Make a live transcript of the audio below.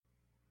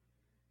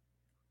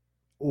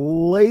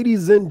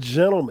Ladies and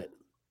gentlemen,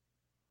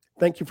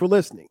 thank you for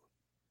listening.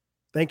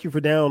 Thank you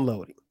for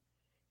downloading.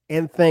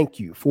 And thank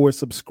you for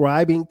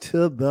subscribing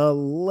to the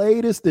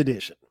latest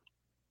edition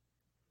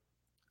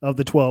of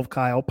the 12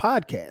 Kyle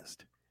podcast.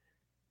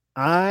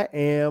 I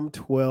am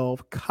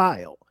 12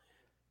 Kyle.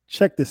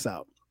 Check this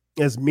out.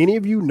 As many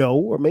of you know,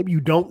 or maybe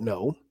you don't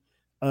know,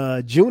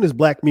 June is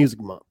Black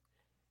Music Month.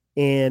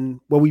 And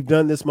what we've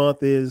done this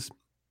month is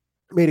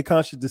made a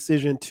conscious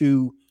decision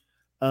to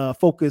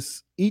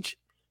focus each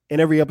and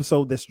every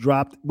episode that's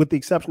dropped, with the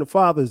exception of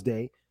Father's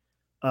Day.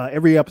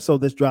 Every episode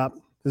that's dropped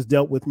has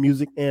dealt with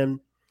music and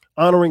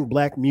honoring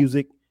Black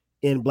music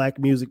in Black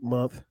Music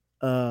Month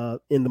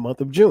in the month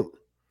of June.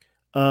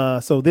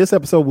 So this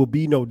episode will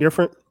be no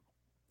different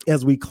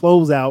as we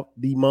close out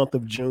the month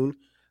of June.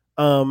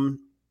 What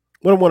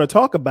I want to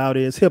talk about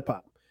is hip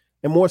hop.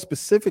 And more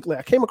specifically,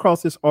 I came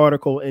across this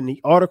article, and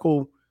I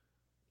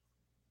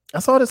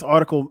saw this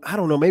article, I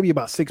don't know, maybe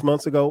about 6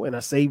 months ago, and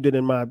I saved it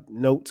in my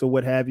notes or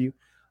what have you.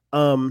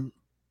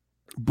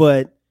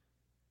 But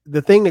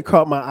the thing that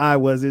caught my eye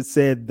was it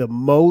said the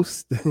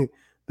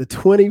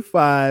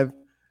 25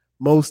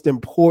 most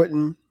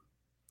important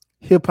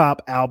hip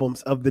hop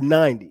albums of the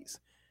 90s.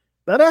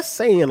 Now that's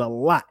saying a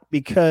lot,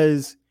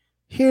 because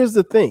here's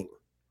the thing.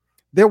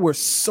 There were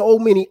so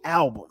many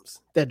albums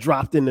that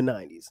dropped in the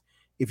 90s.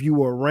 If you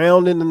were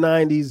around in the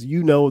 90s,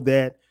 you know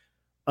that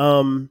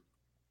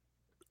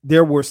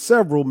there were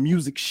several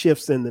music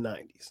shifts in the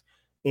 90s.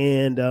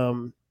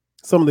 And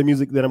some of the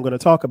music that I'm going to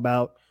talk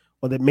about,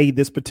 or that made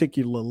this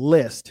particular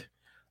list,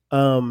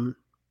 will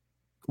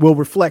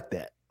reflect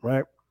that,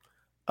 right?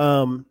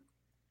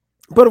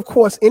 But of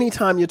course,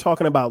 anytime you're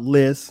talking about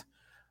lists,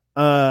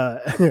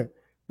 the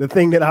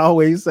thing that I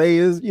always say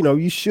is,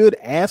 you should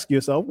ask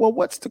yourself, well,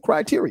 what's the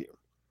criteria?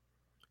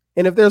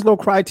 And if there's no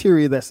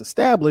criteria that's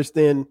established,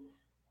 then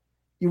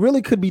you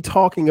really could be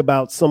talking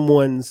about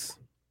someone's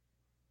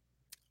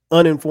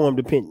uninformed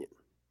opinion.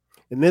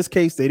 In this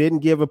case, they didn't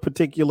give a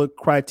particular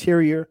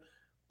criteria,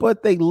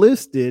 but they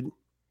listed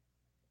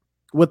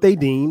what they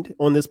deemed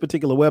on this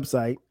particular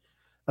website,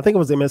 I think it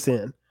was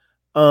MSN,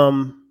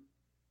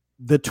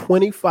 the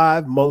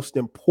 25 most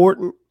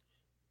important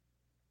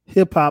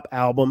hip hop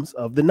albums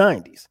of the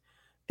 90s.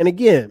 And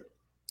again,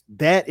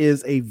 that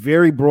is a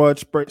very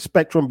broad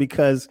spectrum,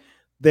 because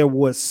there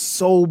was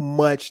so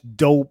much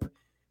dope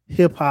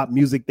hip hop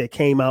music that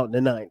came out in the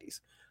 90s.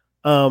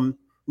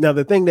 Now,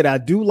 the thing that I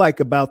do like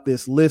about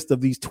this list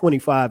of these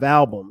 25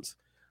 albums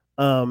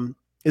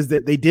is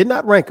that they did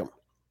not rank them,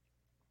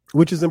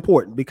 which is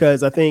important,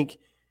 because I think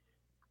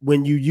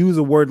when you use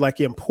a word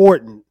like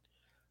important,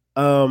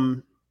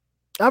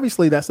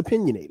 obviously that's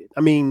opinionated.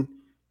 I mean,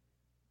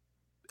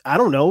 I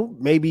don't know,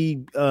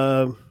 maybe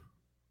DMX's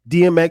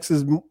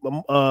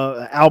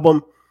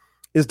album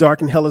Is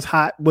Dark and Hell Is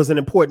Hot was an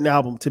important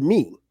album to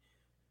me,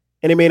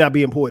 and it may not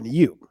be important to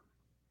you.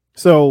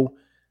 So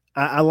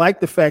I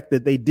like the fact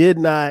that they did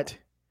not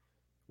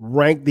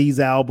rank these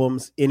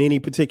albums in any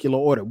particular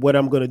order. What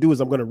I'm going to do is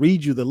I'm going to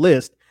read you the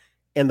list,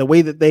 and the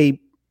way that they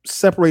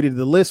separated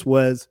the list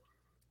was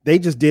they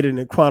just did it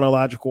in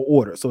chronological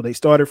order. So they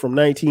started from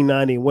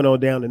 1990 and went on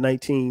down to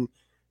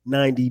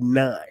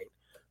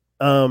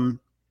 1999.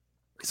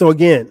 So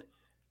again,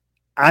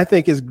 I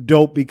think it's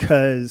dope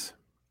because,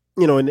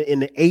 in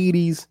the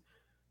 80s,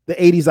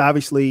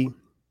 obviously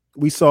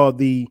we saw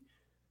the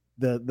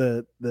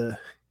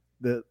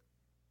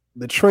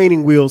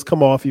training wheels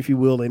come off, if you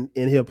will, in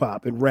hip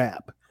hop and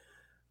rap,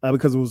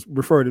 because it was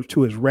referred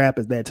to as rap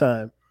at that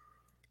time.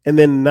 And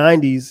then the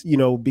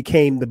 90s,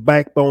 became the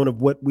backbone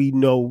of what we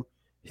know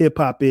hip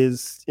hop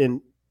is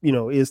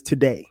is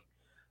today.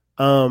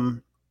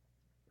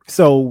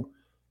 So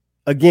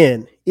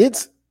again,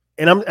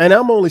 and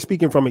I'm only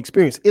speaking from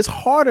experience. It's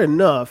hard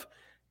enough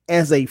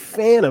as a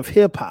fan of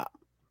hip hop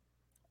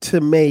to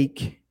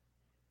make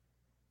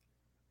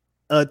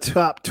a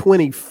top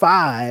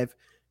 25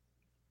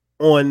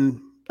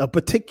 on a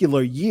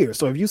particular year.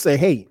 So if you say,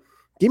 hey,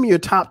 give me your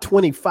top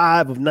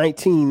 25 of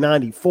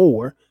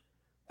 1994,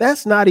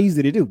 that's not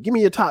easy to do. Give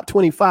me your top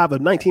 25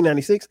 of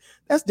 1996.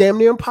 That's damn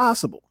near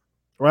impossible,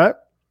 right?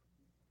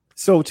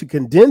 So to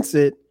condense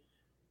it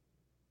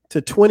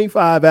to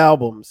 25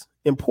 albums,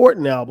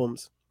 important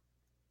albums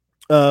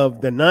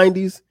of the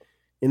 90s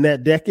in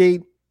that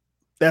decade,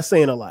 that's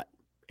saying a lot.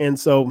 And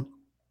so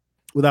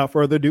without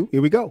further ado,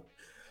 here we go.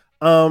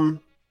 Number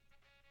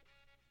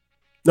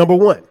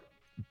one,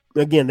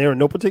 again, they're in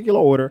no particular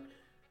order.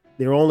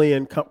 They're only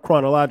in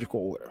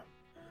chronological order.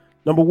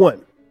 Number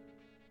one,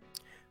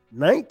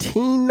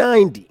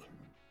 1990,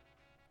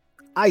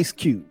 Ice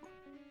Cube,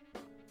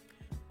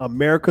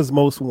 America's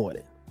Most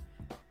Wanted.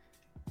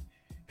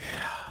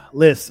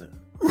 Listen,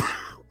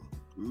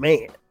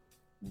 man,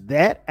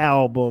 that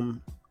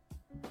album,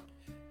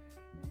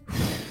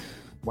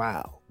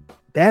 wow,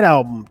 that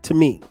album to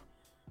me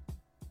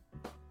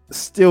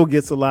still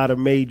gets a lot of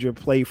major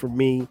play for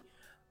me.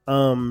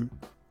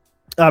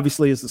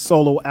 Obviously, it's a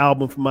solo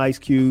album from Ice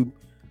Cube.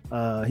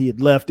 He had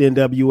left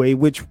NWA,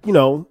 which,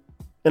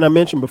 and I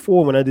mentioned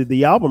before when I did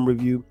the album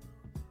review,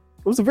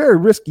 It was a very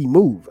risky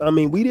move. I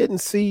mean,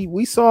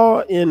 we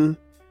saw in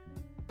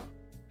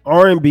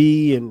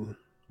R&B and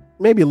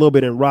maybe a little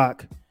bit in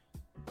rock,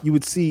 you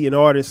would see an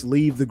artist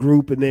leave the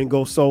group and then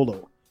go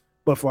solo.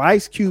 But for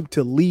Ice Cube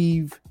to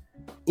leave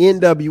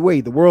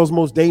NWA, the world's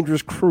most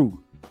dangerous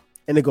crew,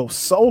 and to go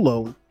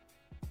solo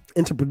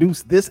and to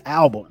produce this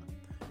album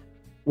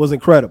was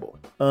incredible.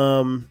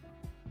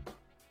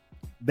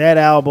 That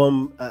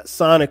album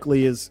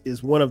sonically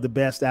is one of the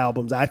best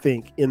albums, I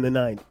think, in the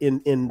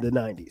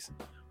 90s.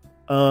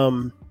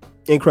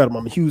 Incredible.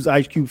 I'm a huge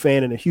Ice Cube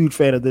fan and a huge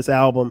fan of this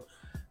album.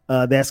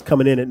 That's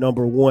coming in at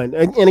number 1.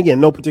 And again,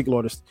 no particular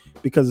artist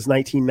because it's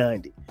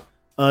 1990.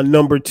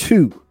 Number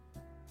 2,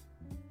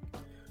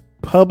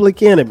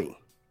 Public Enemy,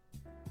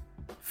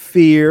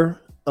 Fear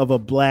of a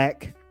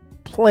Black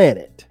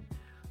Planet.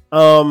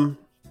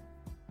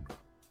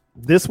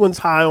 This one's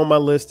high on my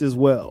list as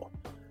well.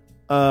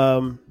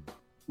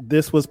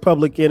 This was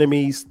Public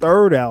Enemy's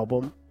third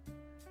album.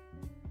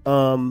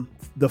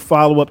 The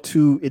follow-up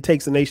to It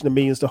Takes a Nation of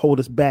Millions to Hold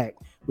Us Back,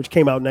 which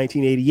came out in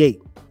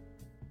 1988.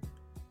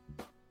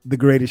 The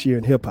greatest year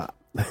in hip hop.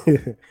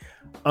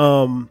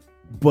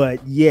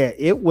 But yeah,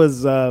 it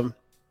was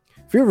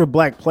Fear of a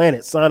Black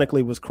Planet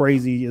sonically was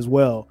crazy as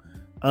well.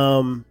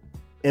 And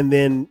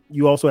then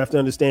you also have to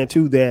understand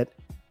too that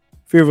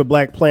Fear of a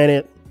Black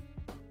Planet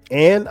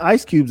and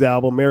Ice Cube's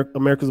album,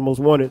 America's Most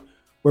Wanted,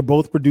 were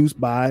both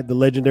produced by the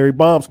legendary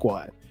Bomb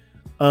Squad.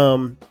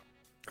 So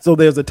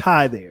there's a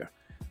tie there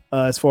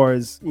as far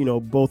as,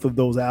 both of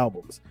those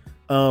albums.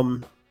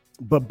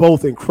 But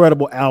both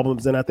incredible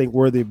albums, and I think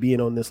worthy of being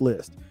on this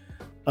list.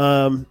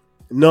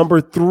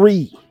 Number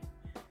 3,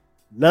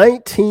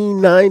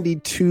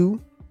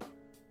 1992,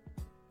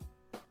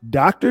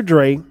 Dr.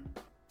 Dre,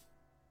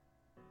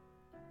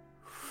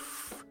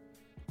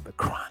 The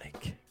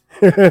Chronic.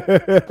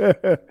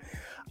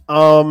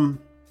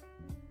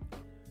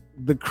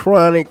 The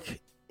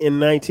Chronic in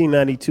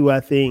 1992, I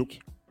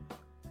think.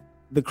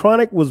 The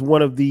Chronic was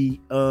one of the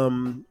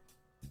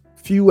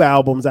few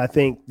albums, I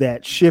think,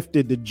 that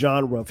shifted the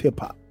genre of hip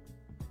hop.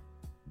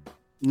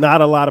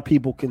 Not a lot of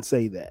people can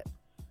say that.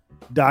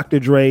 Dr.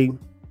 Dre,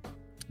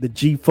 the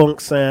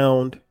G-Funk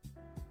sound,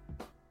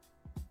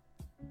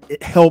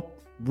 it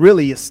helped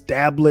really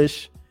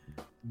establish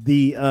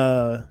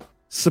the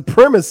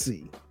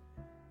supremacy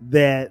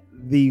that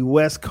the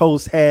West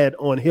Coast had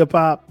on hip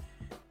hop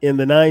in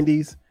the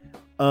 90s.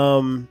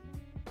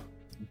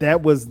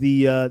 That was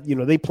the,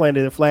 they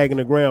planted a flag in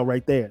the ground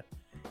right there.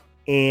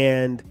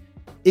 And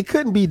it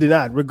couldn't be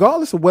denied,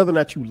 regardless of whether or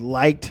not you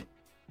liked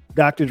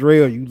Dr.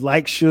 Dre or you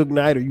like Suge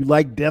Knight or you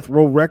like Death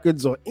Row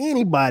Records or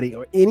anybody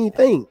or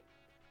anything.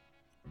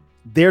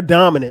 Their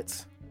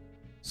dominance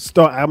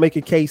I'll make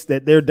a case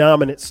that their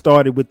dominance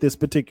started with this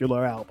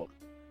particular album.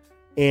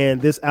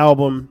 And this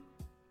album,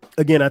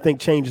 again, I think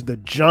changed the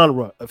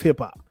genre of hip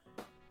hop.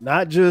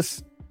 Not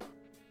just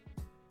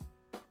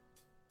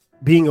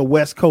being a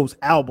West Coast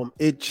album,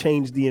 it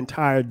changed the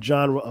entire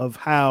genre of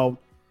how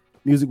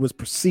music was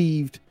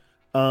perceived.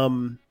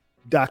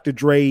 Dr.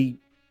 Dre,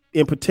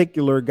 in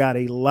particular, got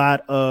a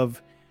lot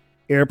of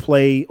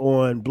airplay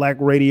on black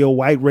radio,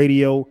 white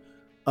radio,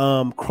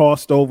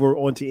 crossed over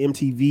onto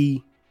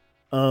MTV.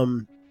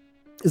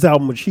 This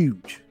album was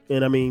huge.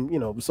 And I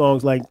mean,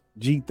 songs like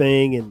G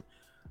Thing and,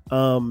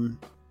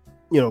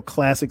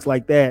 classics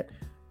like that.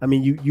 I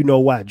mean, you know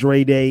why,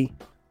 Dre Day,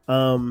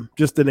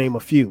 just to name a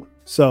few.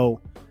 So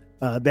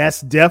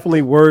that's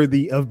definitely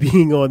worthy of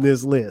being on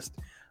this list.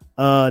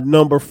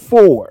 Number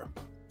 4,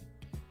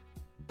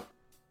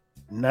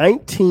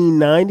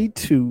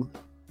 1992,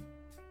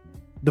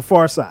 The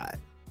Far Side.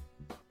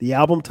 The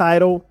album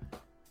title,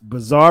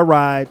 Bizarre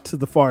Ride to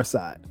the Far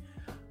Side.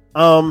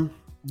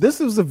 This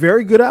was a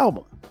very good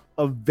album.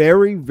 A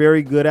very,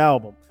 very good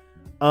album.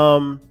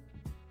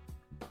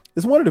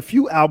 It's one of the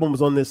few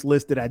albums on this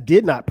list that I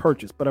did not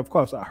purchase, but of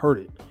course I heard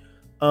it.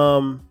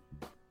 But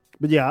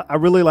yeah, I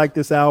really like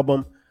this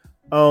album.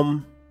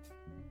 I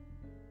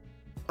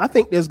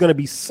think there's going to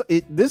be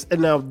this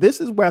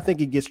is where I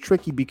think it gets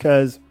tricky,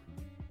 because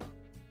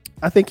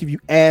I think if you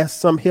ask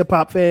some hip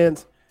hop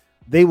fans,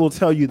 they will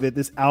tell you that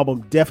this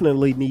album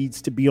definitely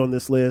needs to be on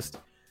this list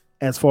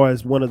as far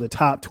as one of the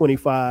top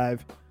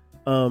 25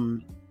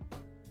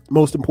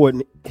 most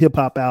important hip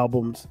hop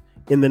albums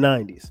in the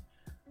 90s.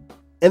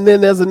 And then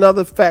there's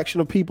another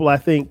faction of people, I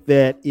think,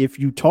 that if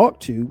you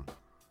talk to,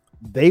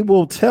 they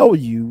will tell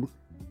you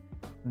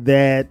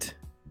that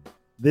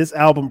this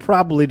album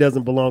probably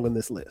doesn't belong on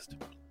this list.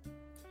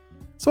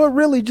 So it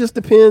really just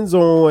depends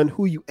on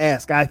who you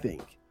ask, I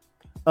think.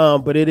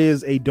 But it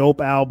is a dope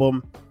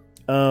album.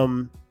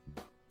 And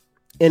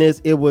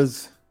it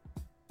was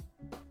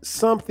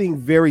something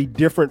very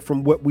different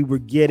from what we were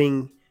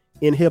getting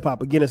in hip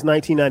hop. Again, it's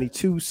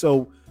 1992.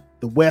 So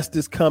the West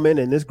is coming,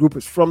 and this group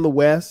is from the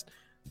West.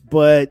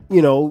 But,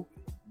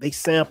 they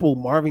sample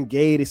Marvin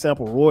Gaye, they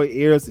sample Roy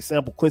Ayers, they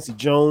sample Quincy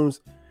Jones.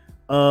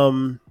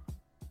 I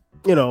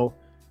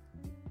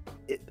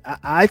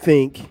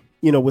think,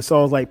 with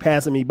songs like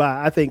Passing Me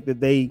By, I think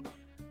that they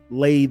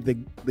laid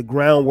the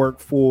groundwork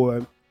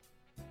for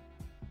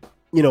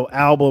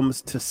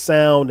albums to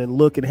sound and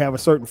look and have a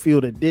certain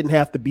feel that didn't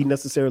have to be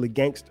necessarily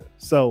gangster.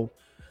 So,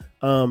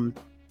 in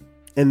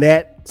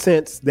that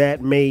sense,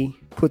 that may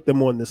put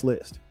them on this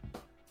list.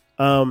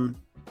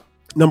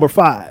 Number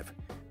 5,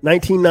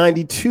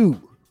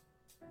 1992.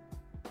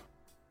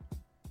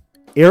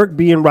 Eric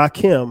B. and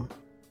Rakim,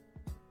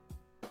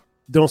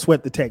 Don't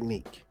Sweat the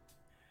Technique.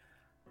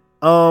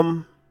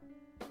 I'm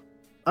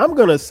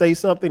going to say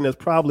something that's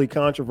probably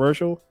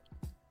controversial.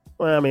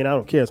 Well, I mean, I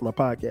don't care. It's my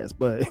podcast,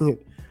 but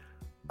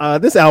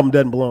this album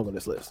doesn't belong on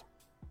this list.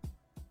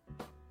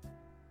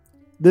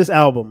 This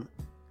album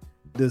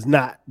does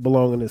not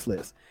belong on this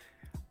list.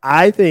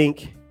 I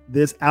think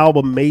this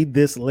album made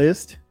this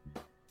list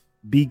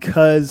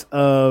because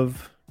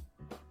of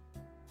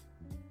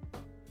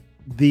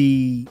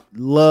the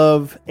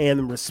love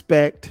and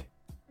respect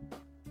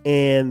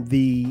and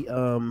the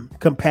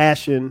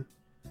compassion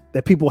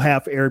that people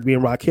have for Eric B.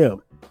 and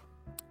Rakim.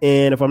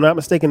 And if I'm not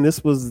mistaken,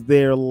 this was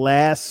their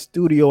last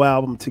studio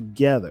album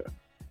together.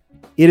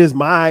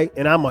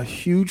 And I'm a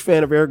huge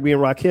fan of Eric B.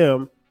 and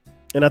Rakim,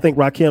 and I think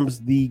Rakim's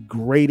the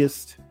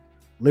greatest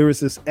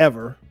lyricist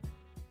ever.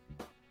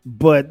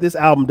 But this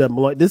album doesn't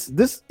belong.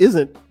 This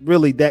isn't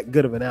really that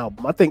good of an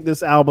album. I think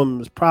this album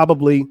is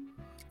probably,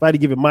 if I had to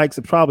give it mics,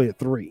 it's probably a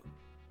 3.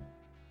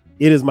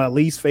 It is my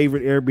least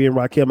favorite Eric B. and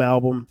Rakim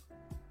album.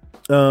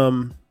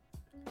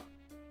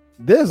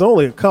 There's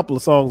only a couple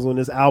of songs on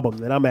this album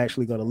that I'm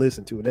actually going to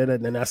listen to,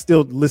 and I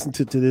still listen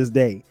to this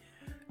day.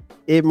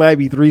 It might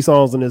be 3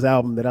 songs on this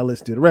album that I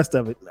listen to. The rest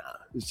of it, nah,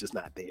 it's just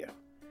not there.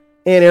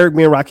 And Eric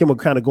B. and Rakim are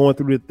kind of going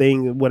through the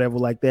thing and whatever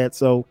like that,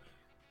 so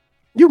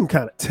you can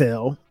kind of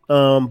tell.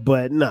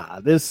 But nah,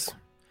 this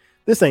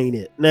ain't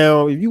it.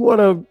 Now, if you want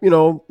to,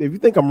 if you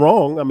think I'm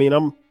wrong, I mean,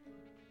 I'm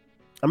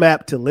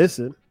apt to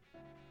listen.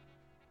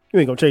 You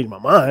ain't gonna change my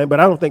mind, but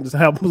I don't think this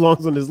album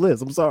belongs on this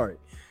list. I'm sorry.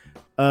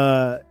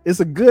 It's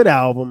a good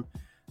album,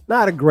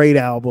 not a great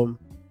album.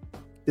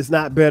 It's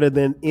not better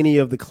than any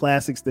of the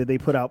classics that they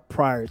put out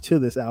prior to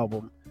this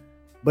album,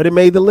 but it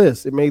made the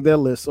list. It made their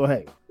list. So,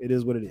 hey, it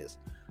is what it is.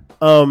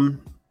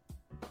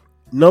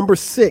 Number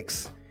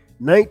 6,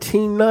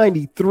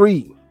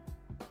 1993,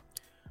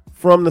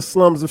 From the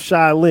Slums of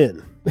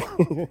Shaolin.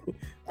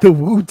 The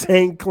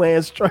Wu-Tang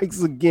Clan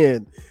Strikes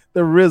Again.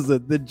 The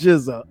RZA, the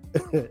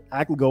GZA.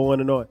 I can go on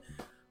and on.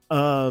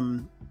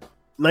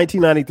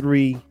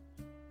 1993,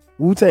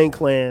 Wu-Tang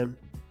Clan,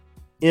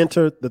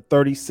 Enter the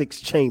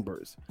 36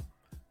 Chambers.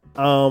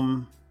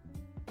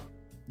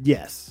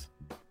 Yes.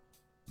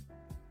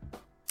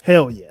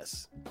 Hell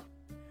yes.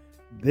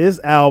 This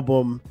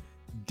album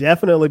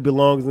definitely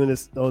belongs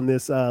on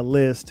this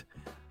list.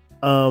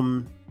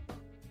 Another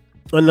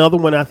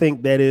one I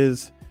think that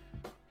is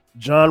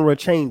genre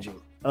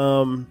changing.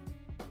 9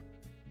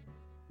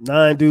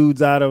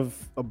 dudes out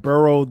of a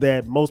borough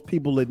that most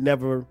people had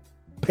never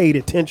paid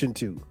attention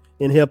to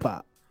in hip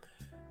hop.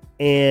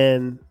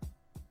 And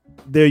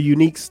their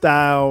unique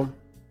style,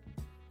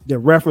 their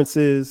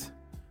references,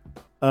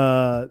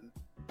 how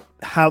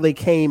they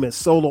came as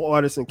solo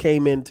artists and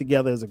came in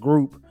together as a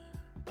group,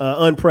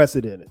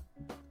 unprecedented.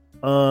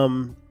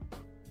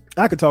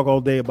 I could talk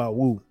all day about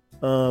Wu,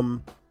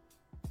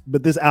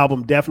 but this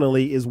album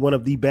definitely is one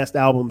of the best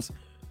albums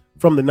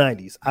from the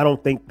 90s. I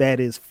don't think that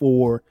is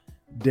for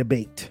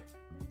debate.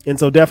 And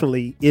so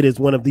definitely it is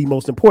one of the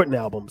most important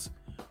albums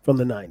from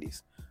the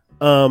 90s.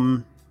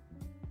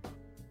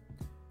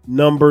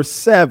 Number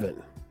 7,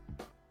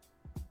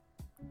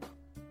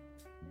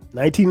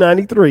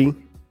 1993,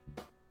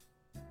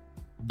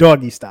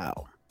 Doggy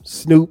Style,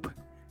 Snoop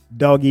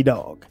Doggy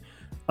Dogg.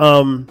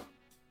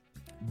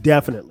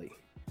 Definitely.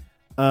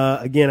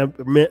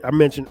 Again, I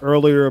mentioned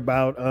earlier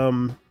about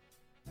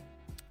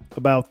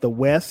the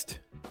West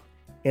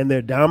and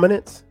their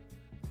dominance.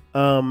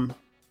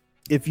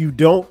 If you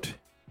don't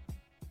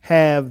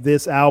have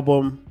this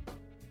album,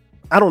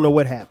 I don't know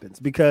what happens,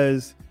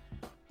 because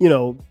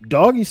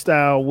Doggy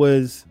Style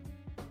was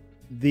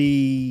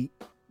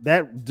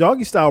that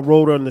Doggy Style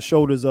rode on the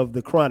shoulders of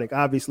the Chronic,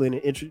 obviously,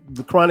 and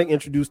the Chronic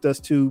introduced us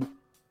to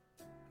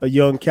a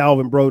young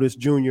Calvin Broadus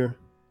Jr.,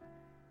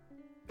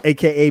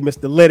 aka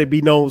Mr. Let It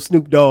Be Known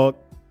Snoop Dogg.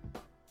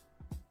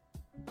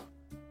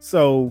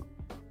 So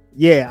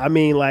yeah, I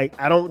mean, like,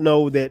 I don't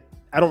know that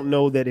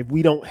if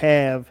we don't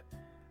have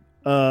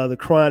the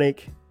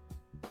Chronic,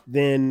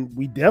 then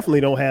we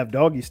definitely don't have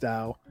Doggy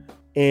Style.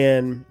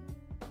 And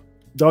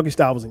Doggy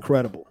Style was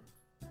incredible.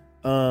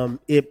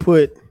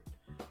 It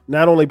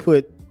not only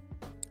put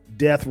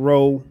Death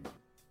Row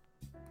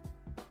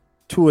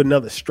to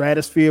another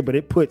stratosphere, but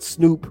it put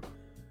Snoop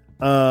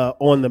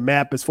on the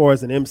map as far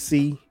as an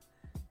MC.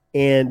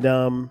 And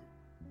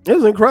it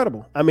was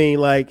incredible. I mean,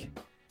 like,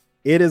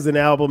 it is an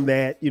album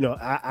that,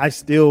 I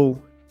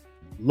still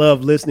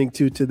love listening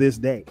to this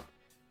day.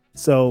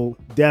 So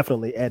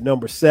definitely at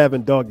number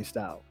 7, Doggy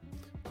Style.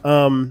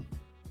 Number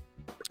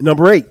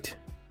 8,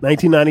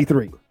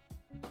 1993.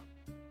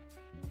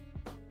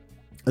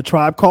 A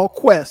Tribe Called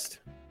Quest,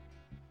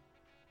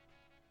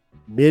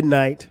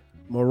 Midnight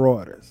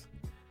Marauders.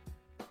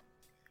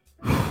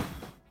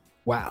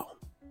 Wow.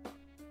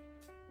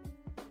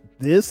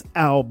 This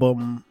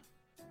album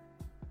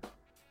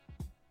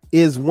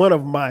is one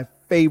of my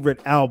favorite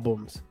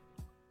albums,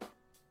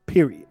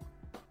 period,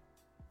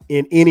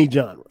 in any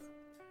genre.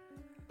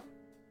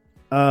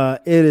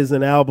 It is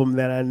an album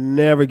that I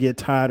never get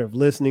tired of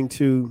listening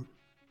to.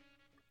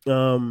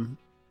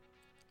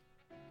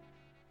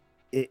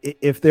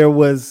 If there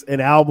was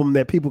an album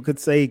that people could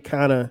say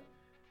kind of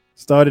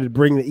started to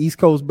bring the East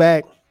Coast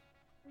back,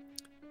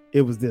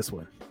 it was this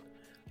one.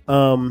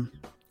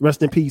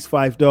 Rest in peace,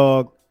 Phife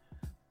Dawg.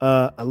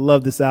 I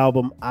love this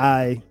album.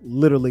 I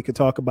literally could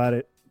talk about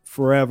it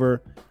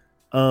forever.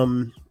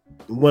 One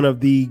of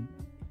the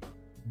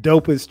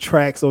dopest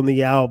tracks on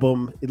the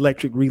album,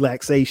 Electric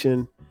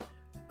Relaxation.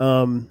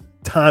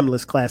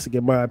 Timeless classic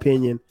in my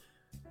opinion.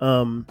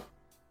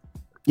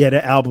 That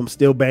album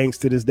still bangs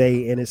to this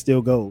day and it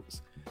still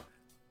goes.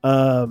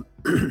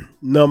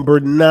 Number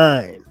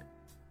 9,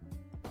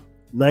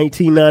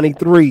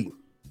 1993,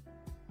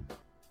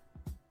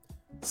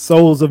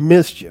 Souls of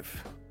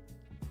Mischief.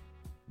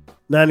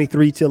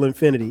 93 Till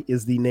Infinity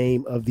is the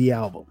name of the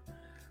album.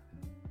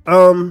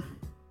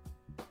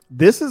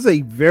 This is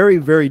a very,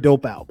 very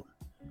dope album.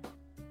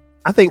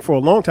 I think for a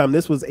long time,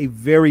 this was a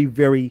very,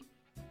 very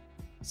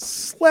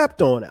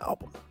slept on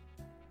album.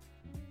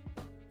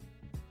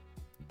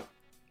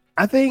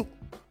 I think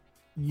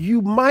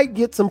you might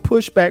get some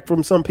pushback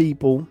from some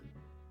people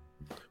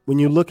when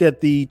you look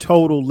at the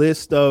total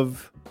list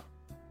of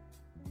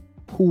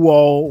who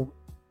all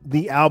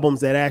the albums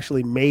that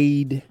actually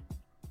made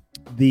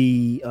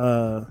the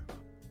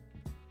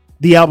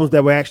albums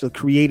that were actually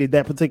created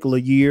that particular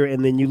year,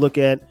 and then you look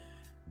at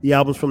the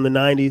albums from the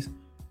 90s,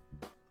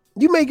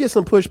 you may get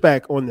some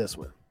pushback on this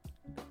one.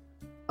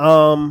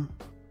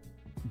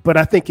 But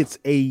I think it's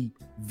a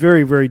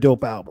very, very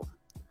dope album.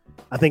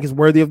 I think it's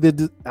worthy of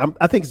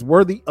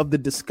the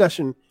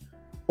discussion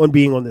on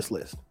being on this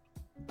list.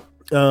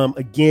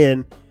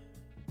 Again,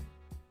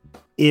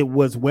 it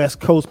was West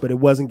Coast, but it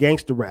wasn't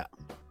gangster rap.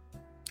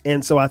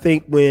 And so I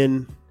think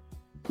when,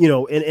 and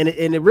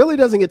it really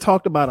doesn't get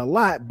talked about a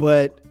lot,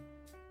 but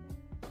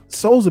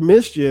Souls of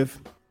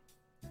Mischief,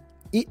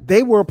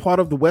 they were a part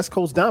of the West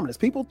Coast dominance.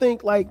 People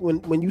think like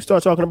when you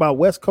start talking about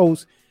West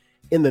Coast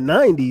in the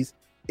 90s,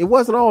 it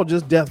wasn't all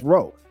just Death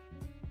Row.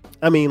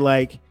 I mean,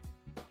 like,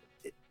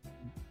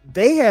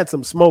 they had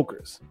some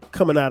smokers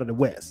coming out of the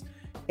West.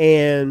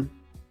 And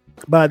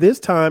by this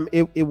time,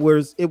 it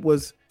was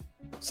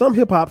some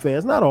hip hop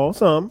fans, not all,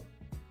 some,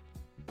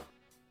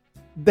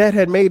 that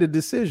had made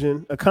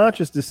a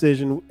conscious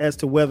decision as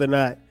to whether or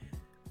not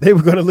they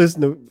were going to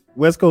listen to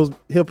West Coast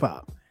hip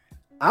hop.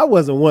 I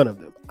wasn't one of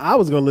them. I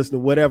was going to listen to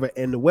whatever.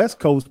 And the West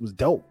Coast was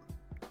dope.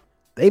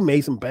 They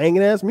made some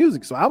banging ass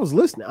music. So I was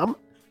listening.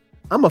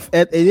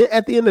 At the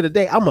end of the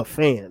day, I'm a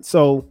fan.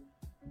 So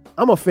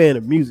I'm a fan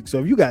of music. So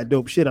if you got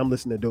dope shit, I'm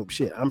listening to dope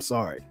shit. I'm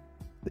sorry.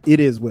 It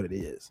is what it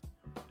is.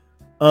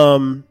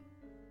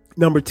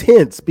 Number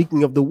 10,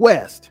 speaking of the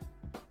West,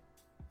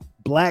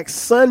 Black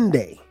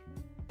Sunday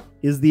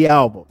is the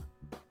album.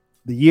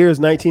 The year is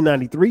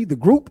 1993. The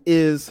group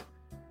is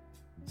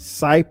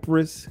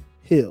Cypress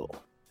Hill.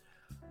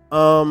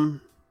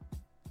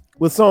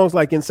 With songs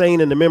like Insane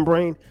in the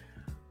Membrane,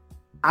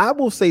 I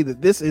will say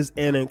that this is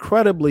an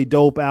incredibly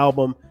dope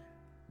album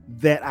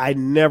that I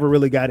never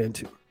really got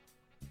into.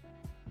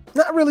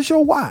 Not really sure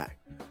why.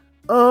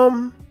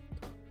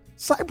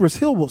 Cypress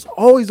Hill was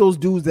always those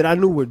dudes that I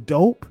knew were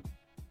dope,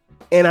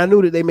 and I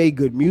knew that they made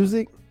good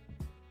music,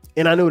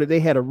 and I knew that they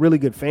had a really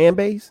good fan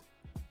base,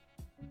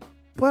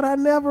 but I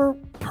never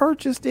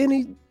purchased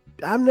any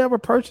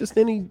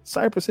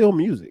Cypress Hill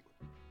music.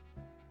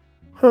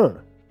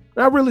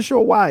 Not really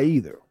sure why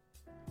either.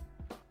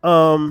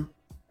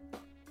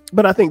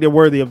 But I think they're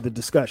worthy of the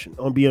discussion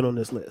on being on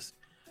this list.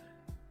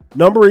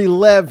 Number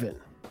 11,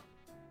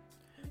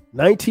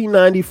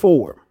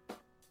 1994.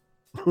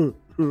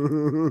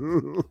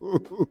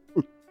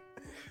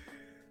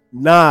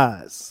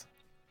 Nas,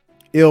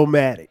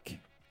 Illmatic.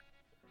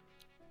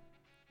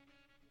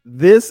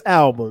 This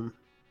album,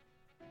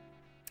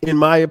 in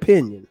my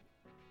opinion,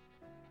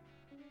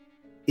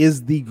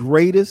 is the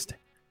greatest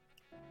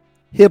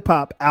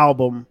hip-hop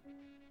album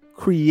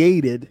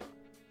created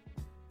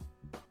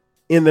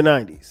in the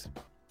 90s.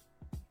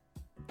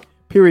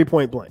 Period,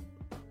 point blank.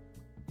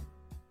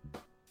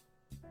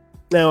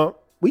 Now,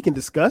 we can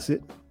discuss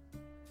it,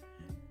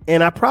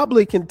 and I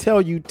probably can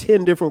tell you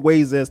 10 different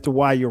ways as to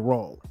why you're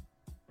wrong.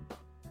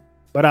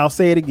 But I'll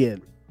say it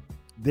again.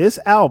 This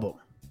album,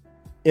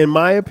 in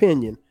my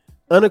opinion,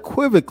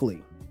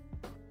 unequivocally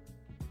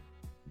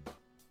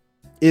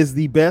is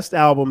the best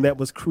album that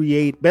was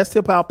best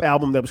hip hop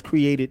album that was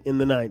created in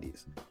the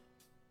 90s.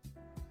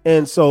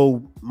 And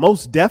so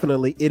most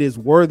definitely it is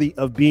worthy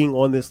of being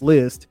on this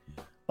list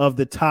of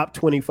the top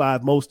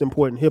 25 most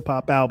important hip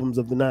hop albums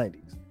of the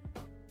 90s.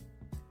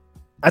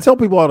 I tell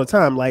people all the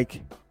time,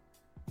 like,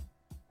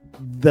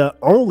 the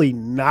only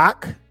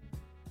knock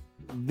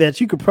that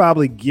you could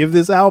probably give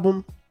this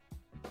album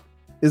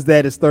is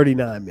that it's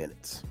 39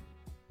 minutes.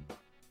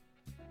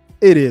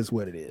 It is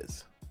what it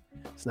is.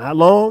 It's not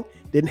long.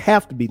 Didn't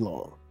have to be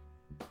long.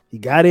 He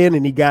got in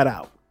and he got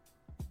out.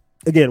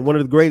 Again, one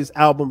of the greatest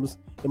albums,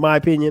 in my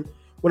opinion,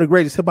 one of the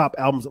greatest hip hop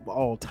albums of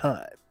all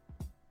time.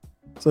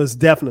 So it's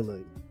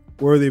definitely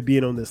worthy of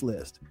being on this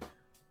list.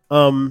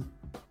 Number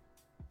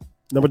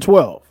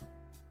 12,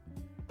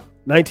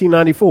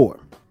 1994.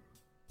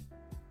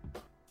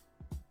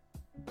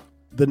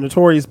 The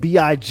Notorious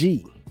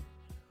B.I.G.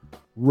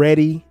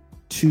 Ready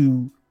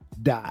to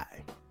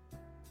Die.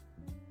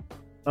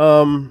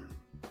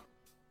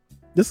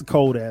 This is a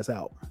cold ass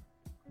album.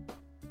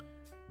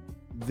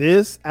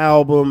 This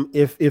album,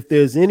 if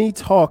there's any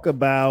talk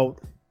about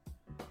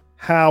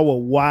how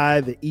or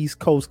why the East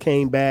Coast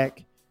came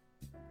back,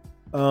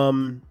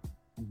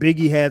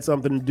 Biggie had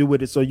something to do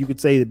with it, so you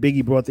could say that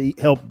Biggie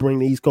helped bring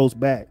the East Coast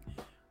back.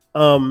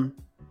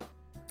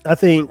 I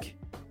think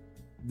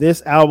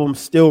this album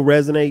still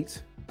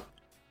resonates.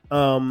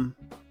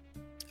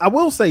 I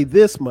will say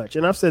this much,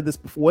 and I've said this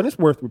before, and it's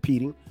worth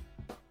repeating.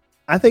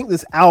 I think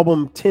this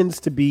album tends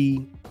to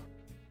be,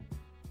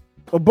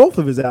 or both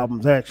of his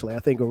albums actually, I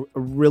think are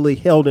really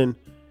held in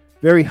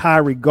very high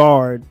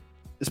regard,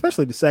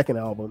 especially the second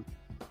album.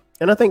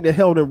 And I think they're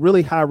held in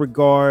really high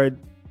regard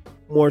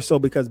more so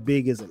because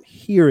Big isn't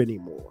here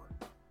anymore.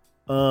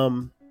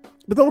 But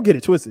don't get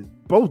it twisted.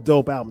 Both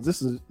dope albums.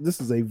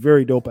 This is a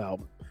very dope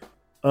album.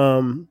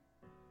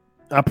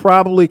 I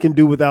probably can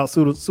do without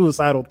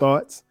Suicidal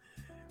Thoughts,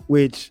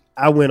 which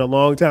I went a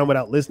long time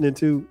without listening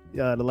to,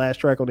 the last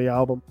track on the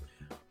album.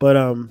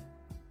 But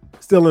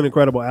still an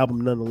incredible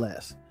album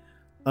nonetheless.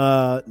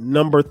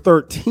 Number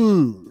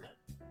 13,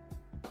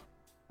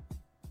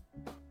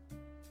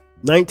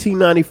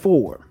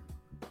 1994.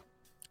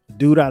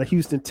 Dude out of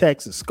Houston,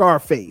 Texas,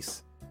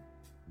 Scarface.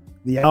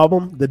 The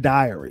album, The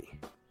Diary.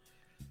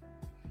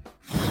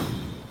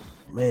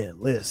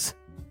 Man, Liz.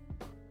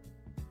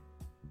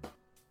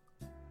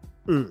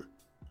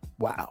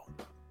 Wow.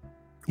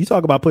 You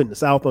talk about putting the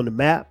South on the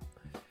map.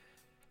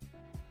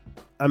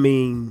 I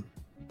mean,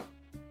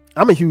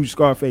 I'm a huge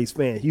Scarface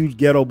fan, huge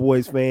Ghetto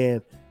Boys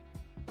fan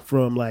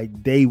from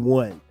like day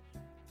one.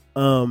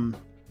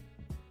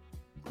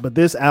 But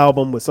this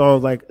album with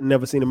songs like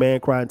Never Seen a Man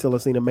Cry Until I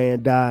Seen a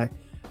Man Die,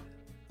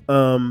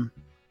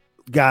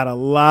 got a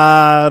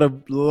lot of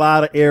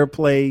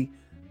airplay,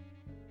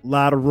 a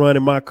lot of run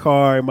in my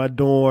car, in my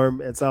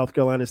dorm at South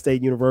Carolina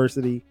State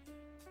University.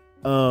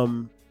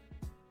 And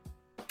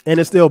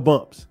it still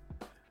bumps.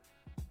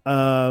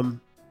 There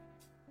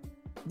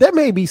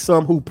may be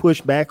some who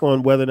push back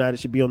on whether or not it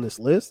should be on this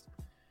list,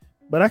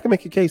 but I can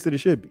make a case that it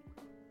should be.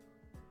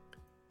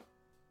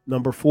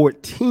 Number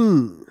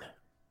 14,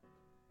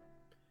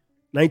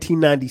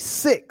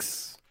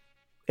 1996,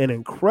 an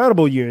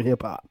incredible year in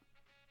hip hop.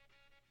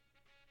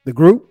 The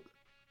group,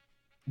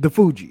 The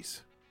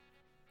Fugees.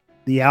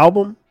 The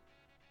album,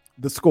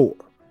 The Score.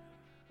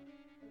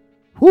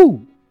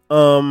 Whoo,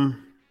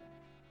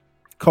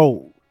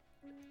 cold.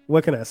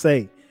 What can I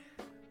say?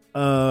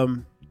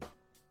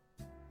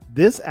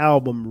 This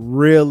album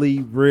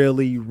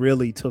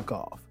really took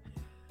off.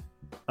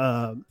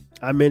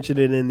 I mentioned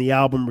it in the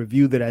album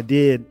review that I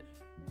did.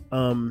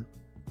 Some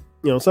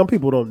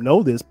people don't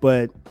know this,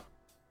 but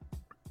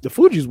the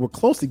Fugees were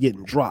close to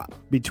getting dropped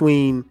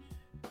because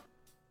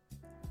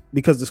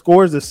The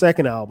Score is the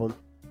second album.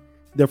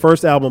 Their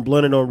first album,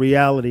 Blunted on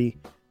Reality,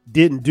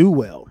 didn't do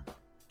well,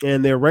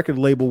 and their record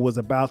label was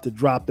about to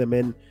drop them.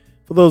 And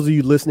for those of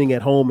you listening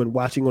at home and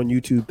watching on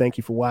YouTube, thank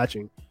you for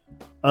watching.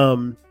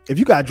 If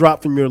you got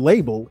dropped from your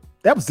label,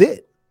 that was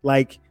it.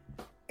 Like,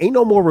 ain't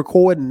no more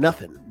recording,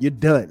 nothing. You're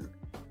done.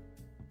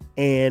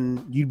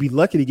 And you'd be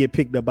lucky to get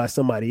picked up by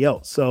somebody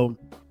else. So,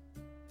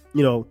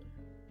 and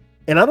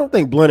I don't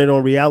think Blunted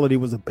on Reality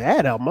was a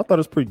bad album. I thought it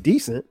was pretty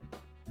decent.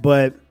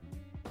 But,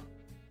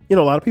 a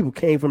lot of people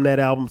came from that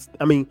album.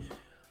 I mean,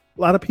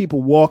 a lot of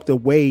people walked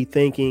away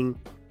thinking,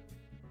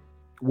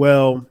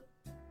 well,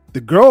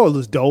 the girl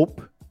is dope.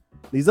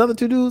 These other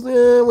two dudes, we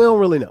don't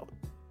really know.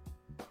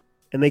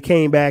 And they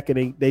came back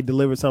and they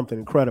delivered something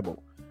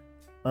incredible.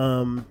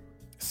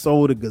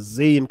 Sold a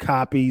gazillion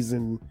copies,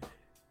 and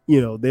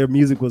their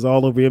music was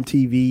all over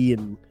MTV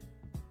and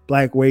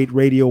black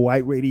radio,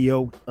 white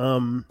radio.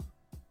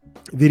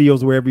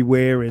 Videos were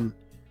everywhere, and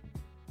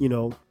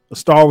a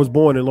star was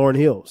born in Lauryn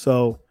Hill.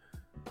 So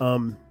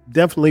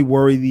definitely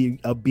worthy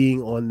of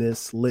being on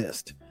this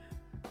list.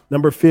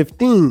 Number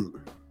 15,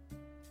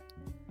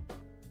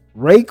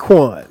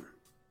 Raekwon.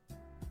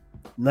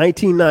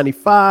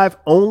 1995,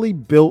 Only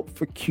Built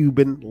for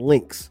Cuban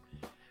Links,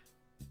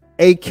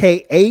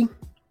 aka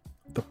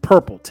the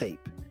Purple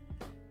Tape.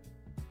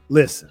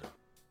 Listen,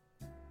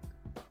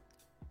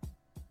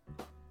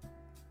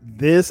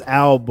 this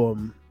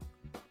album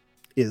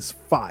is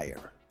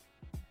fire.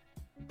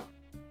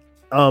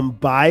 I'm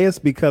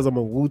biased because I'm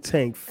a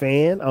Wu-Tang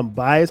fan. I'm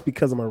biased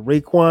because I'm a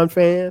Raekwon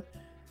fan.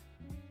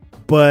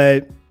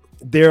 But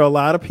there are a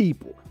lot of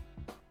people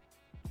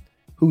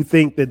who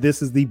think that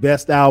this is the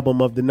best album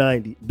of the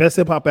 90s, best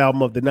hip hop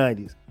album of the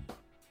 90s.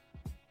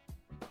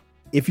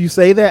 If you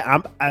say that,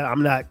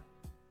 I'm not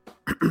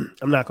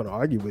I'm not going to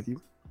argue with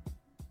you.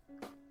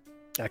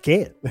 I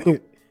can't.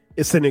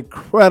 It's an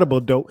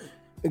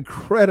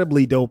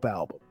incredibly dope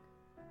album.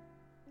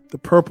 the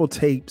Purple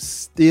Tape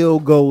still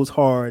goes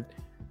hard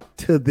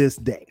to this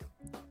day.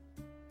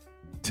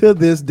 To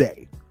this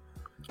day.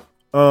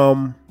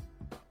 Yeah,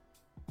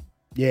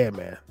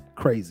 man.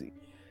 Crazy.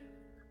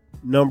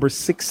 Number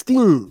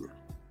 16.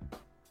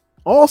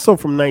 Also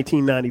from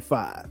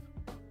 1995.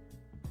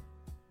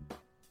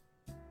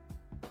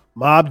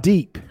 Mobb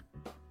Deep.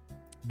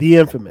 The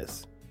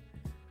Infamous.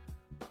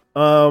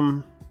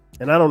 And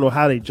I don't know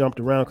how they jumped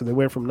around because they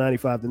went from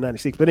 95 to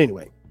 96. But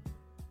anyway.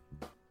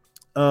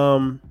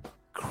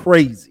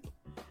 Crazy.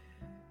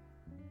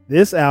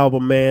 This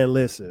album, man,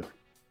 listen.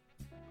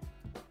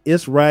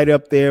 It's right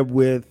up there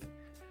with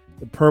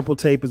the Purple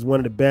Tape is one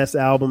of the best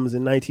albums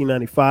in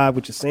 1995,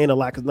 which is saying a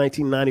lot because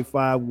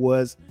 1995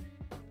 was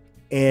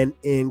an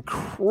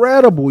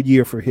incredible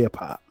year for hip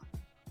hop.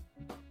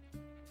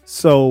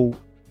 So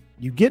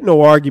you get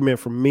no argument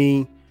from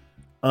me.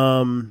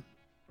 I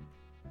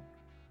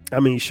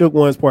mean, Shook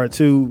Ones Part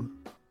 2,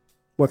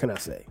 what can I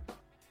say?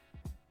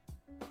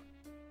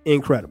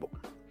 Incredible.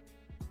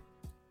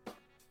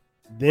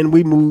 Then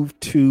we move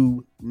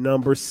to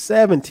number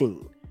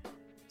 17.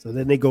 So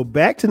then they go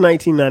back to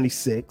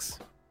 1996.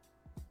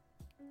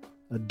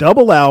 A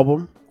double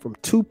album from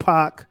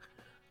Tupac,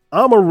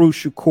 Amaru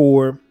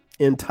Shakur,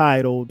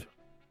 entitled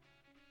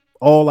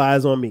All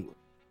Eyes on Me.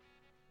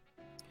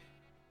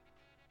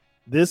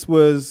 This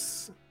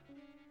was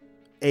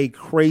a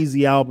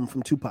crazy album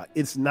from Tupac.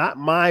 It's not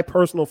my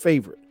personal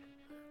favorite.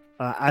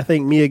 I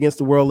think Me Against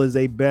the World is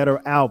a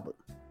better album.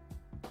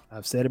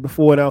 I've said it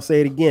before and I'll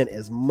say it again.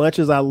 As much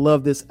as I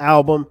love this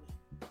album,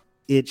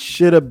 it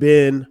should have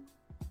been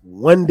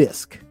one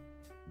disc,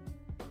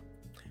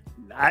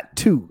 not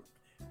two,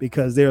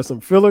 because there are some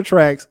filler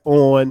tracks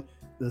on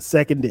the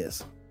second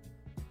disc.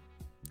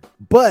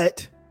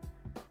 But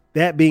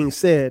that being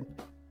said,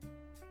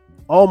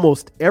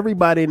 almost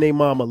everybody and their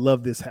mama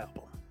love this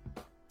album.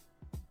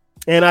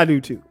 And I do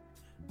too.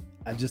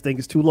 I just think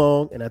it's too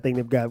long, and I think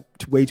they've got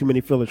way too many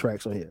filler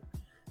tracks on here.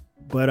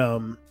 But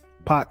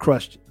Pac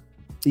crushed it.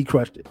 He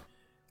crushed it.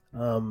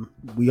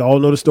 We all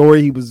know the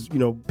story. He was,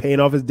 paying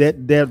off his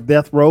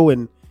death row,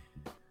 and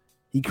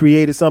he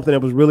created something that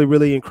was really,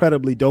 really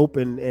incredibly dope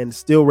and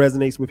still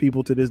resonates with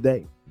people to this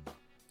day.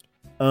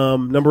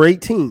 Number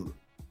 18,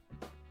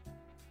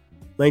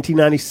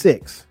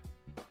 1996,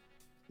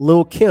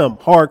 Lil' Kim,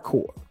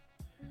 Hardcore.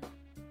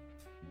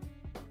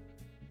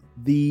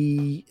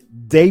 The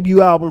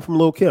debut album from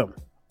Lil' Kim.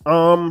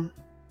 I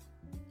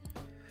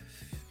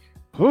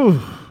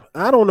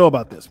don't know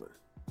about this one.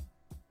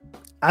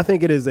 I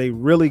think it is a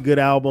really good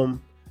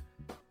album.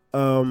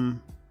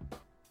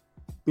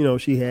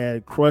 She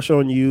had Crush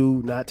on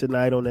You, Not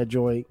Tonight on that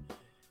joint.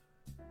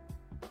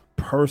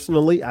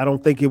 Personally, I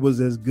don't think it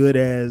was as good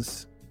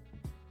as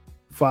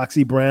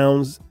Foxy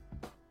Brown's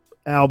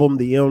album,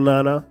 The Il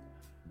Nana.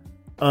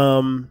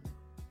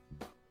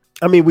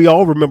 We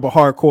all remember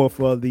Hardcore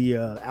for the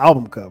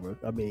album cover.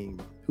 I mean,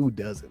 who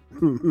doesn't?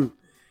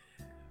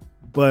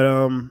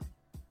 But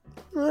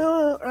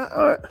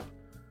the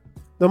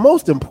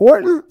most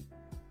important,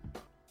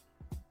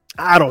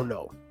 I don't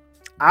know.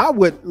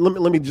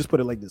 Let me just put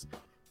it like this.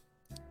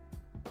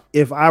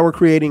 If I were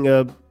creating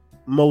a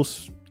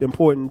most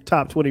important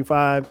top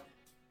 25,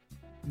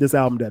 this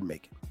album doesn't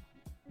make it.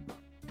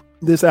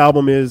 This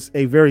album is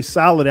a very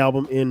solid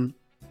album in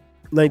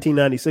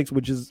 1996,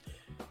 which is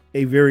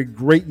a very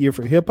great year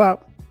for hip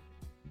hop.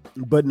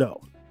 But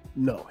no,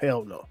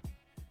 hell no.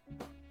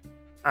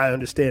 I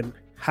understand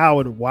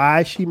how and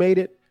why she made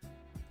it.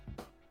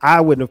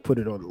 I wouldn't have put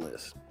it on the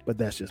list, but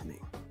that's just me.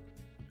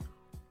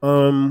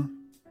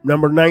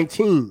 Number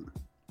 19,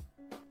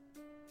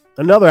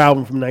 another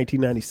album from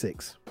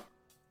 1996.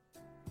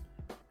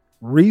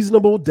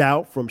 Reasonable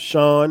Doubt from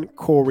Sean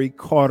Corey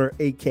Carter,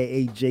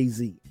 aka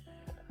Jay-Z.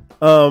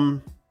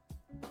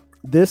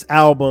 This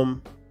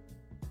album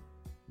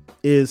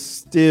is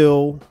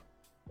still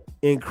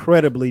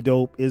incredibly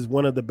dope. Is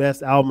one of the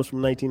best albums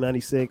from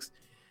 1996.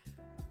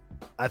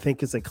 I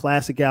think it's a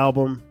classic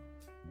album.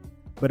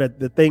 But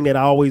the thing that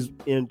I always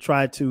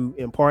try to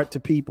impart to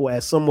people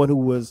as someone who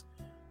was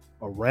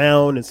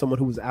around and someone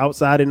who was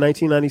outside in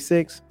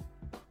 1996,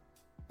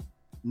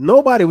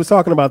 nobody was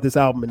talking about this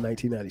album in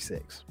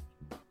 1996.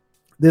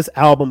 This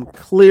album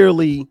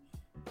clearly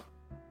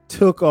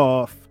took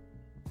off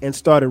and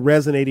started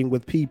resonating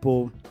with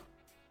people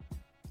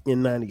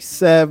in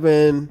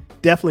 97,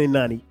 definitely in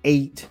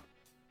 98.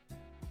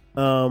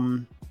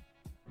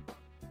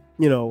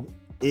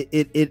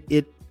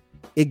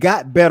 It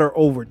got better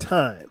over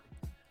time.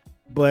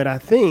 But I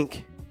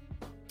think,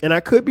 and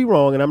I could be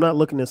wrong, and I'm not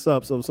looking this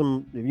up, so if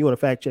you want to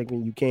fact check me,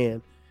 you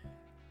can.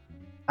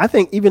 I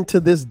think even to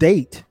this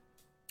date,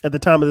 at the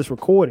time of this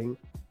recording,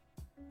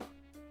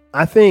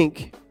 I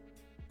think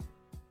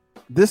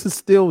this is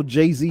still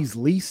Jay-Z's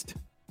least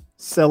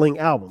selling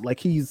album. Like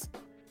he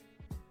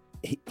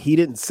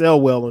didn't sell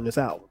well on this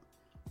album.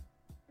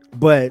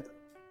 But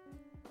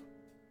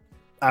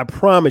I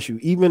promise you,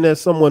 even as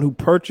someone who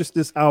purchased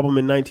this album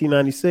in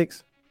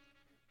 1996,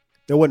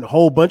 there wasn't a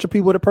whole bunch of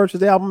people that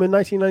purchased the album in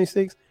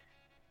 1996.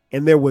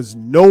 And there was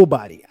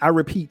nobody, I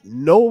repeat,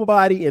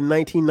 nobody in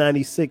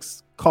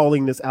 1996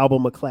 calling this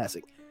album a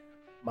classic,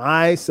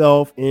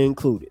 myself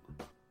included.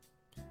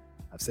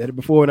 I've said it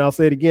before and I'll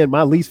say it again.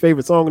 My least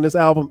favorite song on this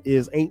album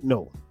is Ain't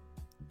No.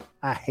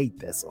 I hate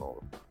that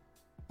song.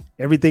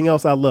 Everything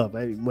else I love.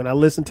 When I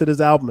listen to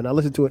this album, and I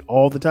listen to it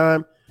all the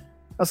time,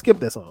 I skip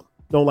that song.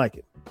 Don't like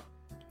it.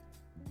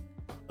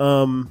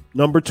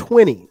 Number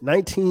 20,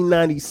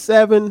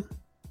 1997.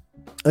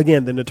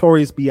 Again, the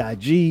Notorious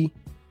B.I.G.,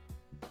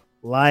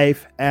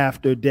 Life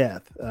After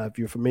Death. If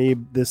you're familiar,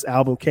 this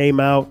album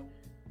came out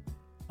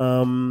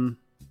 2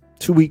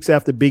 weeks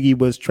after Biggie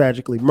was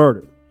tragically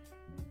murdered.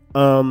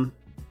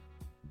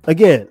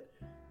 Again,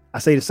 I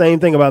say the same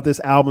thing about this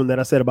album that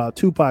I said about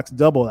Tupac's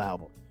Double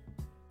album.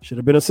 Should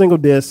have been a single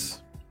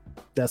disc.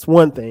 That's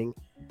one thing.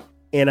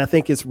 And I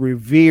think it's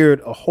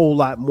revered a whole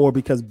lot more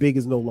because Big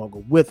is no longer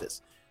with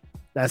us.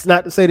 That's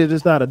not to say that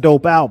it's not a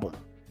dope album,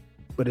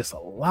 but it's a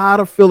lot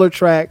of filler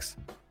tracks.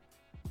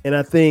 And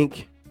I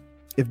think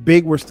if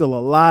Big were still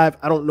alive,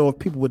 I don't know if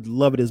people would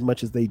love it as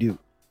much as they do.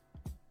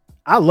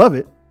 I love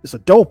it. It's a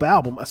dope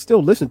album. I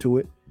still listen to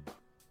it.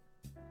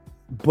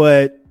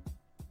 But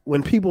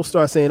when people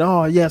start saying,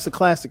 oh, yeah, it's a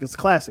classic, it's a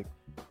classic,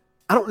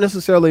 I don't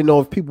necessarily know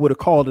if people would have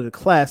called it a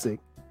classic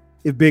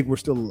if Big were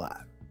still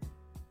alive.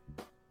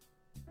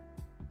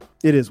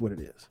 It is what it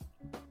is.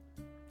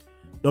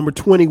 Number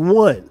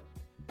 21,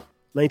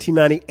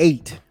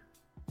 1998.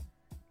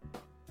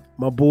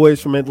 My boys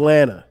from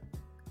Atlanta,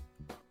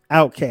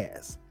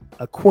 Outkast,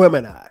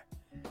 Aquemini.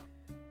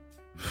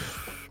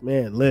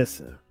 Man,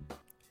 listen.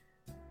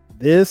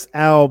 This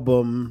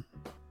album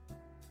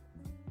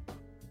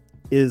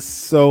is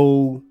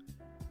so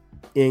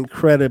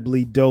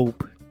incredibly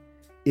dope.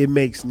 It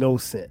makes no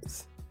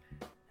sense.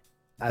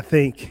 I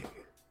think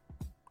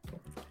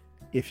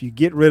if you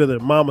get rid of the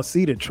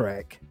Mamacita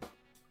track,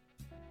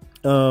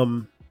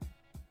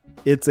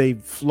 it's a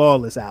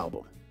flawless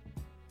album.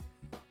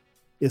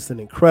 It's an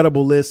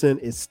incredible listen.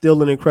 It's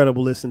still an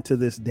incredible listen to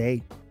this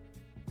day.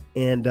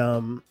 And,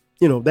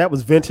 that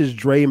was vintage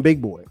Dre and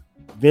Big Boy.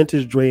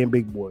 Vintage Dre and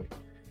Big Boy.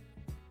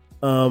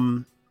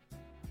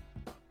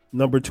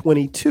 Number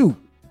 22,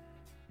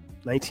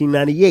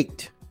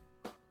 1998.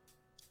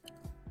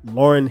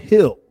 Lauryn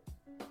Hill.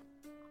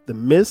 The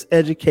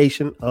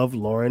Miseducation of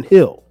Lauryn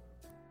Hill.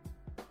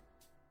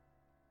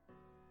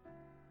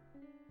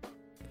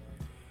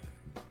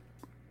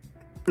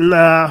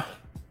 Nah,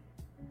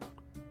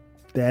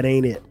 that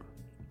ain't it.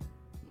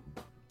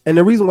 And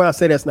the reason why I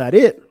say that's not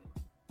it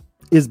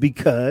is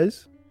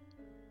because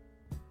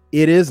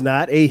it is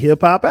not a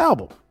hip hop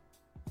album.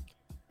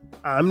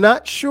 I'm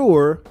not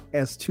sure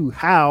as to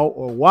how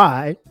or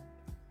why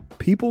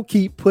people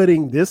keep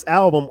putting this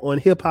album on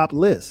hip hop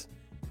lists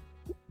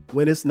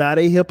when it's not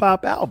a hip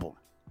hop album.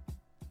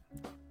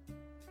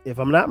 If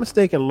I'm not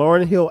mistaken,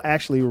 Lauryn Hill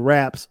actually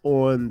raps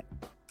on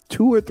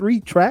 2 or 3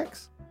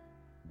 tracks.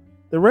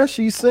 The rest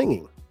she's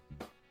singing.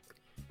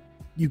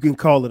 You can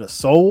call it a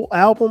soul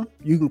album.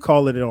 You can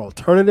call it an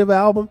alternative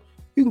album.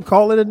 You can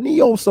call it a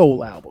neo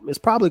soul album. It's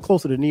probably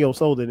closer to neo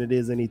soul than it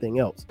is anything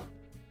else.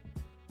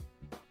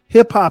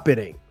 Hip hop it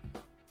ain't.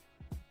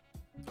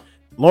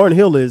 Lauryn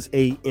Hill is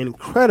a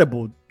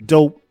incredible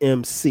dope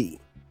MC,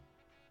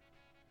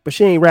 but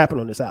she ain't rapping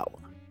on this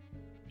album.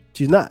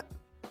 She's not.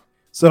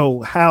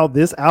 So how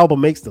this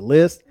album makes the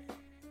list,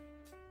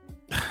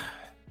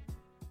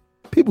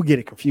 people get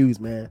it confused,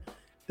 man.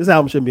 This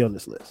album shouldn't be on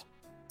this list.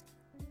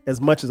 As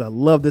much as I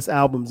love this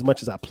album, as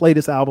much as I play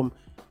this album,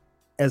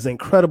 as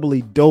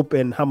incredibly dope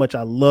and how much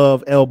I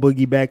love L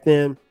Boogie back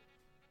then,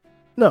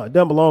 no, it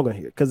doesn't belong on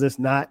here because it's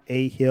not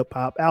a hip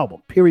hop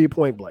album. Period,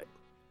 point blank.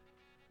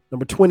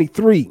 Number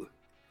 23,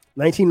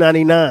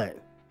 1999.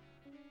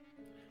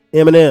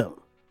 Eminem,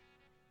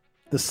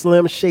 the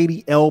Slim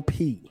Shady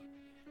LP.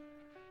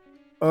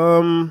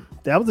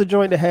 That was a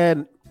joint that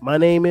had My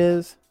Name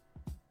Is.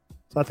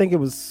 So I think it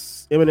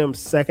was Eminem's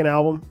second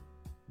album.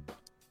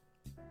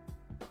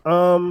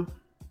 I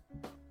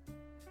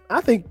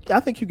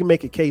think you can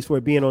make a case for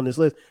it being on this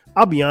list.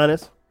 I'll be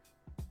honest.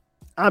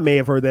 I may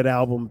have heard that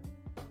album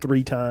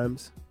 3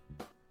 times.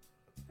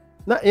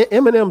 Not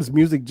Eminem's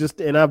music,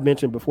 and I've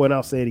mentioned before, and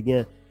I'll say it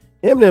again.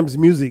 Eminem's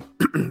music,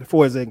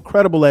 for as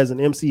incredible as an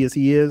MC as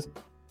he is,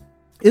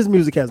 his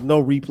music has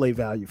no replay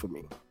value for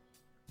me.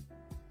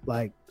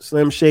 Like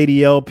Slim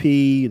Shady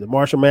LP, the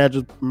Marshall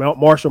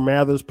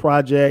Mathers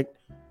Project,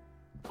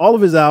 all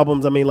of his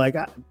albums. I mean, like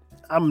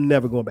I'm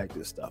never going back to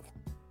this stuff.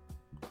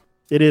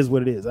 It is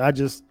what it is.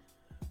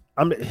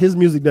 His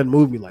music doesn't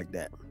move me like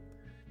that.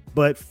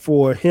 But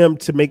for him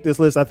to make this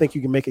list, I think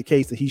you can make a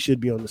case that he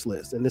should be on this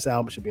list, and this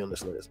album should be on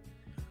this list.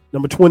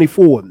 Number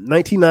 24,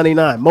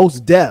 1999, Mos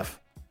Def,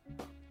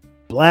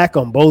 Black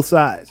on Both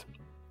Sides.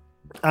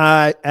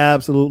 I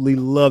absolutely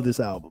love this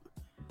album.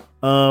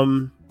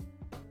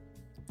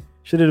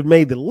 Should it have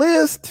made the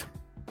list?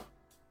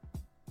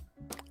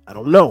 I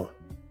don't know.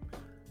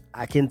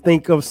 I can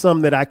think of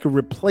some that I could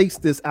replace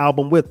this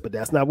album with, but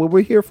that's not what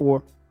we're here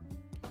for.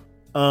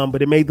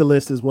 But it made the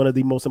list as one of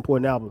the most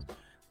important albums.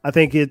 I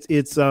think it's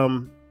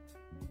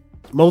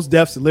Mos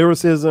Def's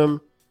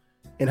lyricism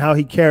and how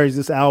he carries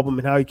this album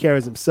and how he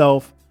carries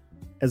himself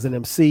as an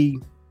MC.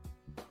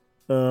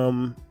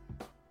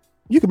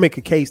 You can make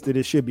a case that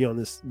it should be on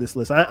this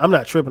list. I'm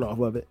not tripping off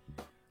of it.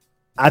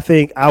 I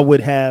think I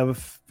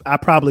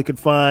probably could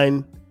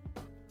find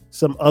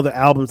some other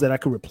albums that I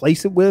could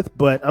replace it with,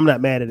 but I'm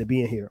not mad at it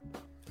being here.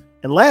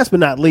 And last but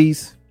not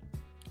least,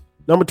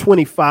 number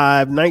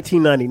 25,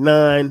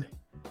 1999,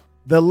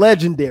 the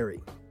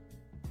legendary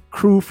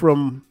crew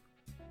from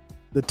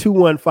the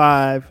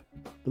 215,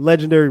 the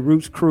legendary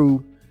Roots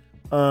crew,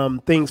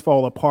 Things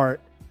Fall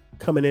Apart,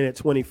 coming in at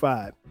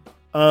 25.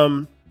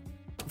 Of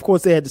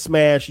course, they had to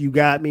smash You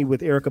Got Me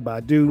with Erykah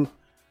Badu.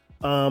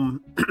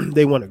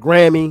 They won a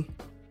Grammy.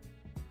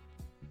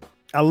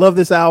 I love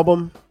this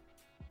album.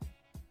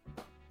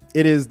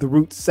 It is the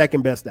Roots'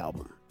 second best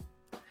album.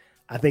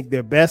 I think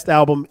their best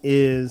album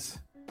is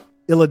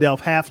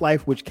Philadelphia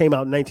Half-Life, which came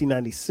out in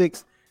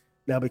 1996.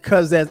 Now,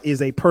 because that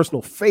is a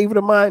personal favorite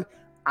of mine,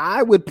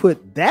 I would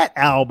put that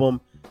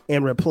album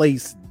and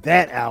replace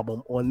that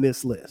album on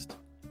this list.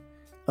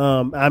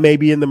 I may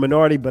be in the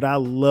minority, but I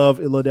love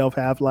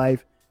Philadelphia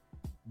Half-Life.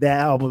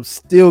 That album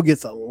still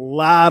gets a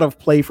lot of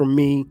play from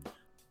me,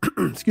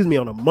 excuse me,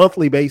 on a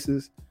monthly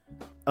basis.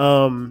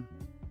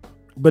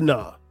 But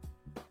no,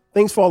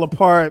 Things Fall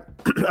Apart.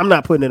 I'm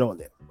not putting it on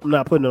there. I'm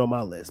not putting it on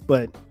my list.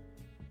 But,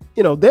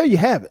 there you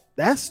have it.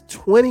 That's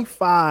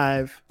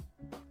 25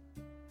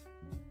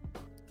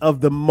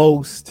 of the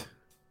most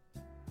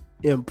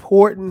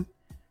important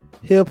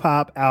hip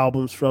hop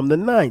albums from the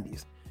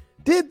 90s.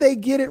 Did they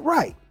get it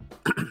right?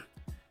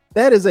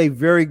 That is a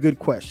very good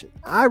question.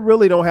 I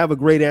really don't have a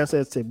great answer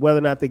as to whether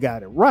or not they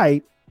got it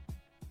right.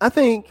 I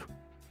think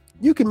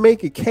you can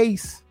make a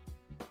case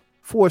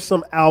for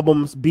some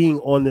albums being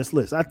on this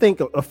list. I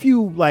think a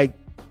few like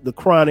The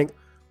Chronic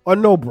are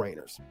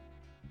no-brainers.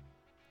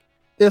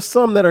 There's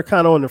some that are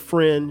kind of on the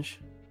fringe.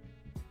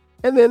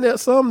 And then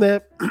there's some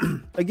that,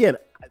 again,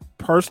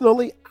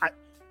 personally,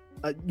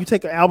 you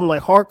take an album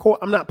like Hardcore,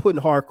 I'm not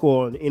putting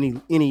Hardcore on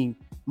any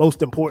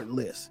most important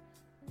list.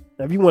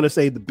 Now, if you want to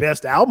say the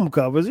best album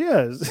covers,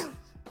 yes.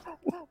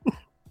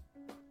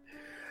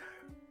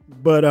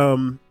 But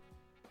no,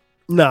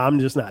 I'm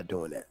just not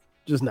doing that.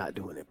 Just not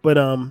doing it. But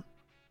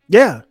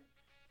yeah,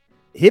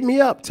 hit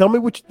me up. Tell me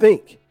what you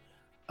think.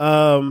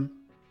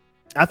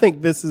 I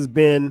think this has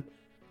been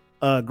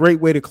a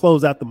great way to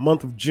close out the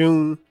month of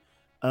June.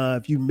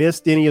 If you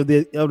missed any of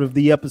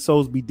the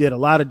episodes, we did a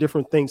lot of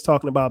different things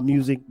talking about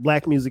music,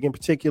 black music in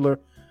particular.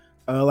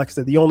 Like I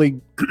said, the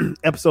only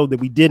episode that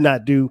we did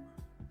not do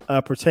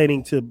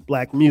pertaining to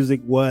black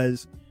music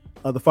was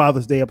the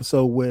Father's Day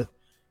episode with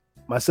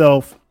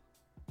myself,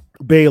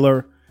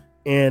 Baylor,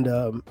 and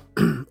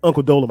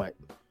Uncle Dolomite.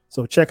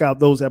 So check out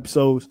those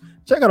episodes.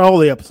 Check out all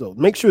the episodes.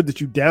 Make sure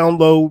that you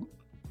download,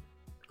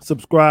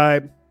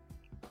 subscribe,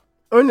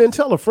 and then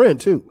tell a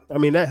friend too. I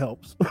mean, that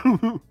helps.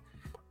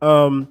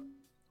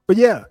 But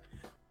yeah,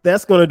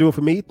 that's going to do it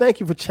for me. Thank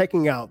you for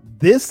checking out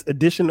this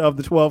edition of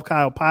the 12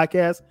 Kyle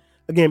podcast.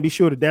 Again, be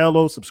sure to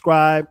download,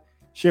 subscribe,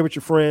 share with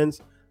your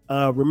friends.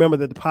 Remember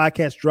that the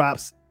podcast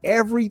drops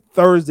every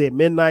Thursday at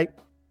midnight.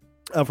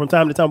 From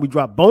time to time, we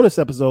drop bonus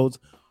episodes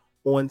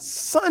on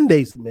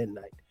Sundays at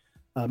midnight.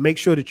 Make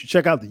sure that you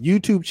check out the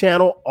YouTube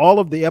channel. All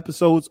of the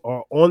episodes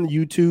are on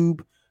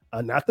YouTube,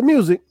 not the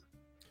music,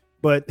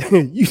 but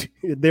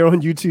they're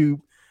on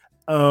YouTube.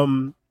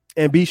 And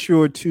be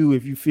sure to,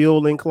 if you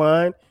feel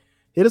inclined,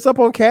 hit us up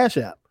on Cash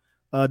App,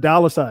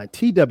 $TWELVEKYLE.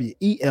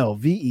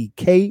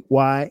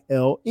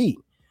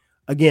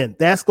 Again,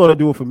 that's going to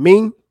do it for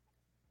me.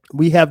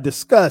 We have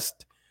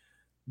discussed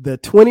the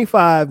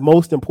 25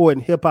 most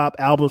important hip hop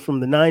albums from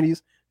the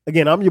 90s.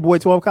 Again, I'm your boy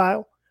 12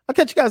 Kyle. I'll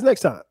catch you guys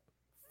next time.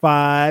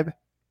 5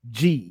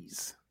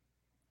 G's.